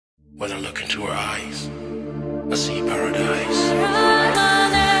When I look into her eyes, I see paradise.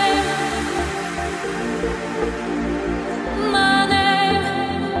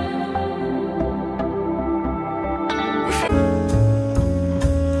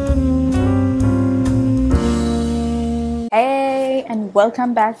 Hey, and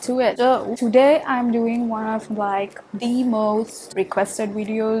welcome back to it. So today I'm doing one of the most requested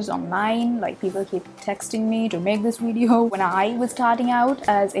videos online. Like, people keep texting me to make this video. When I was starting out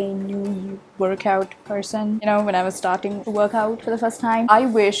as a new workout person, when I was starting to work out for the first time, I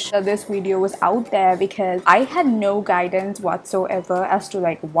wish that this video was out there because I had no guidance whatsoever as to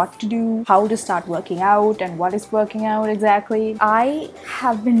what to do, how to start working out, and what is working out exactly. I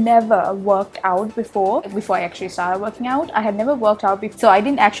have never worked out before I actually started working out. I had never worked out before, so I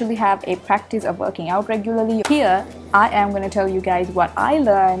didn't actually have a practice of working out regularly. Here I am going to tell you guys what I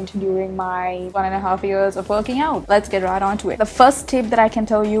learned during my 1.5 years of working out. Let's get right on to it. The first tip that I can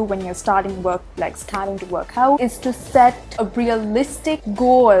tell you when you're starting to work out is to set a realistic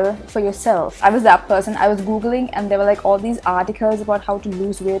goal for yourself. I was that person. I was googling and there were all these articles about how to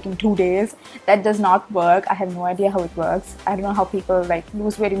lose weight in 2 days. That does not work. I have no idea how it works. I don't know how people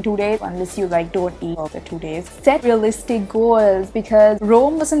lose weight in 2 days unless you don't eat for the 2 days. Set realistic goals because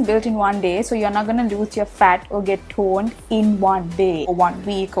Rome wasn't built in 1 day, so you're not gonna lose your fat or get toned in 1 day or 1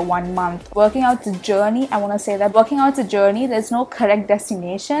 week or 1 month. Working out's a journey. I want to say that working out's a journey. There's no correct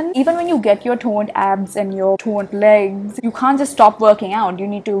destination. Even when you get your toned abs and your toned legs, you can't just stop working out. You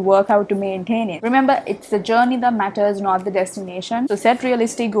need to work out to maintain it. Remember, it's the journey that matters, not the destination. So set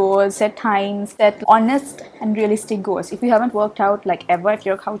realistic goals, set times, set honest and realistic goals. If you haven't worked out ever, if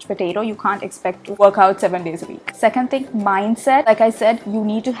you're a couch potato, you can't expect to work out 7 days a week. Second thing, mindset. Like I said, you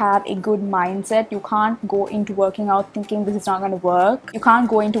need to have a good mindset. You can't go into working out thinking this is not going to work. You can't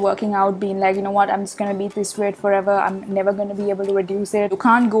go into working out being you know what, I'm just going to be this weight forever. I'm never going to be able to reduce it. You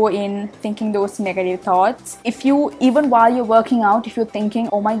can't go in thinking those negative thoughts. Even while you're working out, if you're thinking,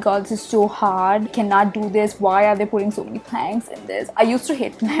 oh my god, this is so hard, cannot do this, why are they putting so many planks in this? I used to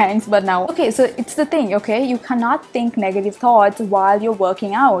hate planks, but now, okay, so it's the thing, okay, you cannot think negative thoughts while you're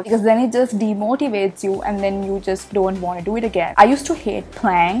working out because then it just demotivates you and then you just don't want to do it again. I used to hate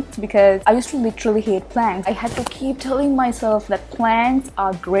planks because I used to literally hate planks. I had to keep telling myself that planks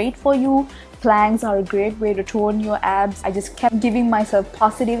are great for you. Planks are a great way to tone your abs. I just kept giving myself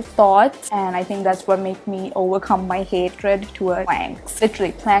positive thoughts, and I think that's what made me overcome my hatred towards planks.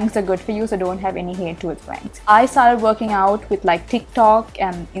 Literally, planks are good for you, so don't have any hate towards planks. I started working out with TikTok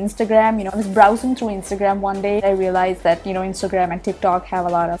and Instagram. I was browsing through Instagram one day. I realized that Instagram and TikTok have a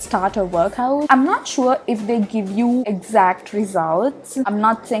lot of starter workouts. I'm not sure if they give you exact results. I'm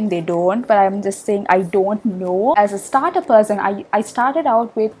not saying they don't, but I'm just saying I don't know. As a starter person, I started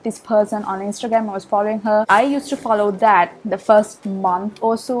out with this person on Instagram. I was following her. I used to follow that the first month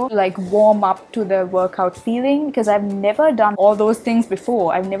or so to warm up to the workout feeling because I've never done all those things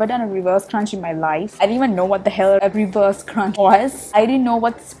before. I've never done a reverse crunch in my life. I didn't even know what the hell a reverse crunch was. I didn't know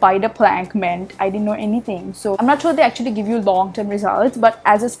what spider plank meant. I didn't know anything. So I'm not sure they actually give you long-term results, but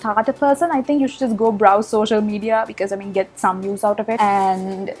as a starter person, I think you should just go browse social media because get some use out of it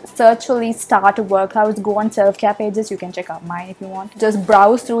and search for these starter workouts. Go on self-care pages. You can check out mine if you want. Just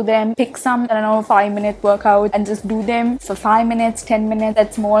browse through them, pick some 5-minute workout and just do them for 5 minutes, 10 minutes.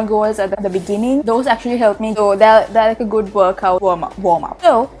 Set small goals at the beginning. Those actually help me. So they're a good workout warm up.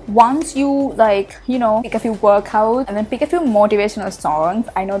 So once you pick a few workouts and then pick a few motivational songs,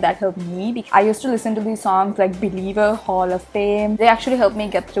 I know that helped me because I used to listen to these songs like Believer, Hall of Fame. They actually helped me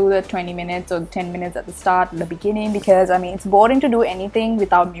get through the 20 minutes or 10 minutes at the start, at the beginning, because it's boring to do anything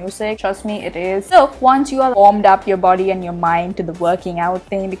without music. Trust me, it is. So once you are warmed up your body and your mind to the working out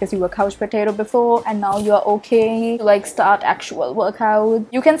thing because you were couch potato before and now you're okay to start actual workout,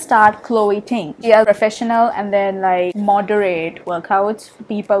 you can start Chloe Ting. She has professional and then moderate workouts for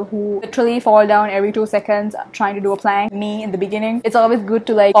people who literally fall down every 2 seconds trying to do a plank. Me in the beginning, it's always good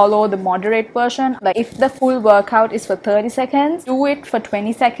to follow the moderate version. If the full workout is for 30 seconds, do it for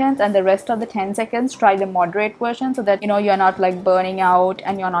 20 seconds and the rest of the 10 seconds try the moderate version so that you're not burning out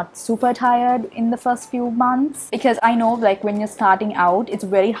and you're not super tired in the first few months. Because I know when you're starting out, it's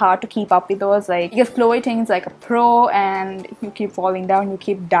very hard to keep up with those because Chloe Ting is a pro and you keep falling down, you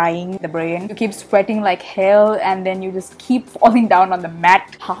keep dying the brain, you keep sweating like hell and then you just keep falling down on the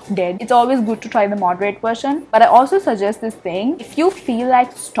mat half dead. It's always good to try the moderate version. But I also suggest this thing, if you feel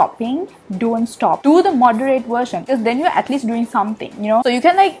like stopping, don't stop. Do the moderate version because then you're at least doing something, so you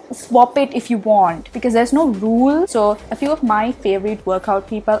can swap it if you want because there's no rule. So a few of my favorite workout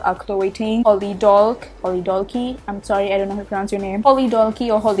people are Chloe Ting, Holly Dolke, I'm sorry, I don't know how to pronounce your name, Holly Dolke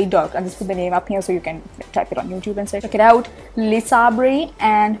or Holly Dolke. I'll just put the name up here so you can type it on YouTube and check it out. Lily Sabri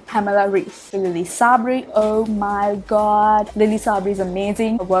and Pamela Reif. Lily Sabri, oh my god, Lily Sabri is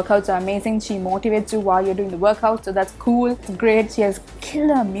amazing. Her workouts are amazing. She motivates you while you're doing the workout, so that's cool. It's great. She has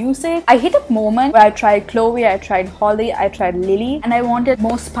killer music. I hit a moment where I tried Chloe, I tried Holly, I tried Lily, and I wanted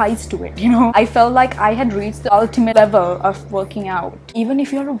more spice to it, you know. I felt like I had reached the ultimate level of working out. Even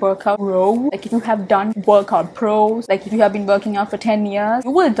if you're a workout pro, like if you have done workout pros, like if you have been working out for 10 years,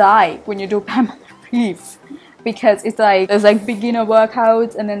 you will die when you do Pamela Reif. Because it's like there's like beginner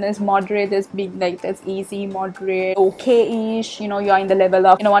workouts, and then there's moderate, there's big, like there's easy, moderate, okay-ish, you know, you're in the level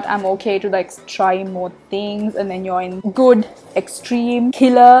of, you know what, I'm okay to like try more things, and then you're in good, extreme,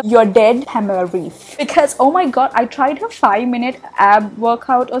 killer, you're dead, Pamela Reif. Because oh my god, I tried her 5-minute ab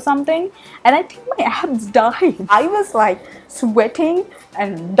workout or something, and I think my abs died. I was like sweating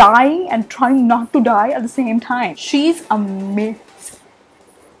and dying and trying not to die at the same time. She's amazing.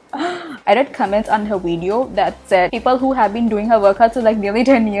 I read comments on her video that said people who have been doing her workouts for like nearly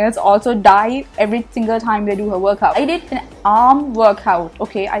 10 years also die every single time they do her workout. I did an arm workout,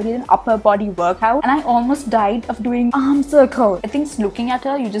 okay, I did an upper body workout, and I almost died of doing arm circles. I think looking at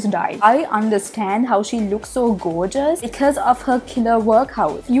her, you just die. I understand how she looks so gorgeous because of her killer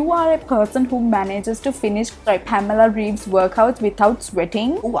workout. If you are a person who manages to finish Pamela Reif's workouts without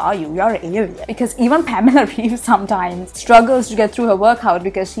sweating, who are you? You're an alien. Because even Pamela Reif sometimes struggles to get through her workout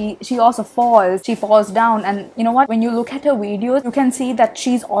because she also falls. She falls down, and you know what? When you look at her videos, you can see that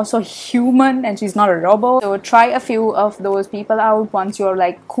she's also human and she's not a robot. So try a few of those people out once you're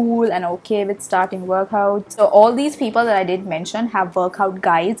like cool and okay with starting workouts. So all these people that I did mention have workout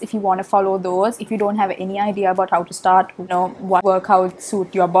guides if you want to follow those. If you don't have any idea about how to start, you know, what workouts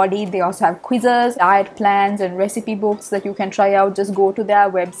suit your body, they also have quizzes, diet plans, and recipe books that you can try out. Just go to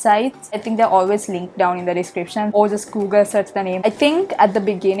their websites. I think they're always linked down in the description, or just Google search the name. I think at the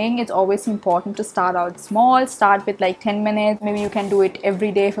beginning it's always important to start out small. Start with like 10 minutes. Maybe you can do it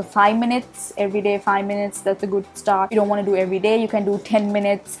every day for 5 minutes. Every day 5 minutes, that's a good start. You don't want to do every day, you can do 10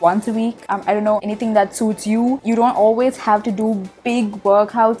 minutes once a week. I don't know, anything that suits you. You don't always have to do big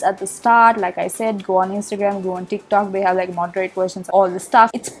workouts at the start. Like I said, go on Instagram, go on TikTok, they have like moderate versions of all the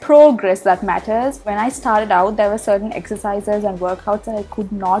stuff. It's progress that matters. When I started out, there were certain exercises and workouts that I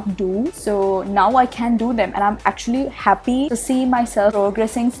could not do, so now I can do them, and I'm actually happy to see myself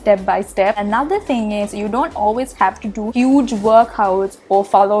progressing step by step. Another thing is, you don't always have to do huge workouts or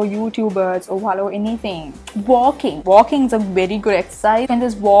follow YouTubers or follow anything. Walking is a very good exercise. You can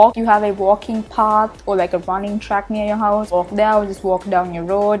just walk. You have a walking path or like a running track near your house, walk there, or just walk down your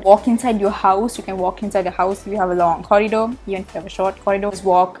road. Walk inside your house. You can walk inside the house if you have a long corridor. Even if you have a short corridor, just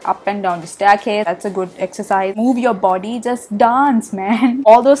walk up and down the staircase. That's a good exercise. Move your body, just dance, man.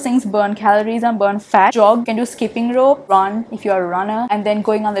 All those things burn calories and burn fat. Jog, you can do skipping rope, run if you're a runner, and then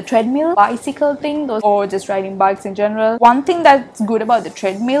going on the treadmill, bicycle thing, those, or just riding bikes in general. One thing that's good about the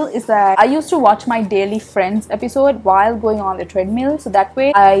treadmill is that I used to watch my daily Friends episode while going on the treadmill, so that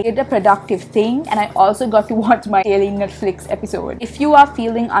way I did a productive thing, and I also got to watch my daily Netflix episode. If you are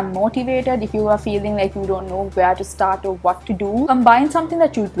feeling unmotivated, if you are feeling like you don't know where to start or what to do, combine something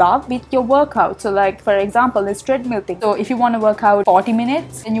that you love with your workout. So like for example, this treadmill thing. So if you want to work out 40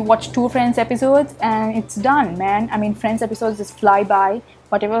 minutes, then you watch 2 Friends episodes and it's done, man. I mean, Friends episodes just fly by.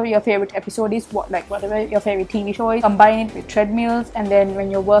 Whatever your favorite episode is, whatever your favorite TV show is, combine it with treadmills, and then when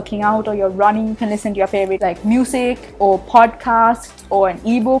you're working out or you're running, you can listen to your favorite like music or podcast or an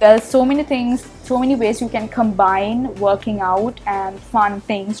ebook. There's so many things, so many ways you can combine working out and fun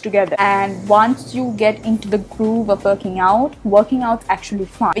things together. And once you get into the groove of working out's actually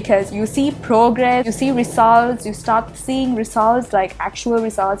fun because you see progress, you see results, you start seeing results, like actual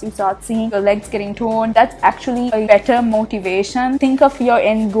results. You start seeing your legs getting toned. That's actually a better motivation. Think of your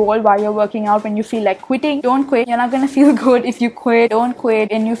end goal while you're working out. When you feel like quitting, don't quit. You're not gonna feel good if you quit. Don't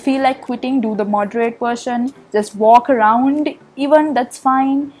quit. When you feel like quitting, do the moderate version. Just walk around, even, that's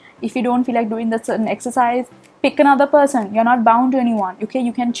fine. If you don't feel like doing that certain exercise, pick another person. You're not bound to anyone. Okay,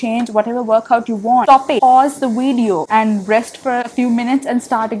 you can change whatever workout you want. Stop it. Pause the video and rest for a few minutes and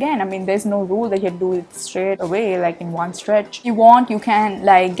start again. I mean, there's no rule that you do it straight away, like in one stretch. If you want, you can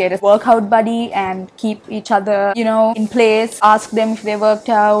like get a workout buddy and keep each other, you know, in place. Ask them if they worked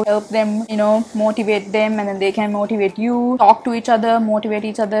out, help them, you know, motivate them, and then they can motivate you. Talk to each other, motivate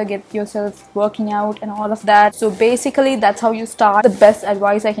each other, get yourself working out and all of that. So basically, that's how you start. The best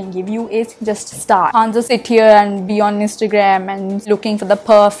advice I can give you is just start. Can't just sit here and be on Instagram and looking for the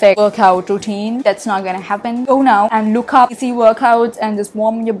perfect workout routine. That's not gonna happen. Go now and look up easy workouts and just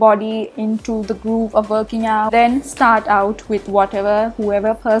warm your body into the groove of working out. Then start out with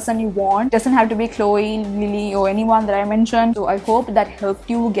whoever person you want. Doesn't have to be Chloe, Lily, or anyone that I mentioned. So I hope that helped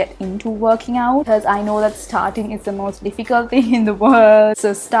you get into working out, because I know that starting is the most difficult thing in the world.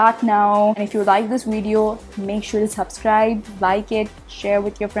 So start now. And if you like this video, make sure to subscribe, like it, share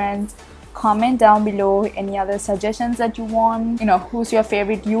with your friends. Comment down below any other suggestions that you want. You know, who's your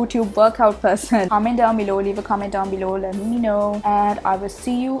favorite YouTube workout person? Comment down below, leave a comment down below, let me know. And I will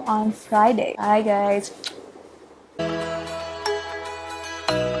see you on Friday. Bye guys.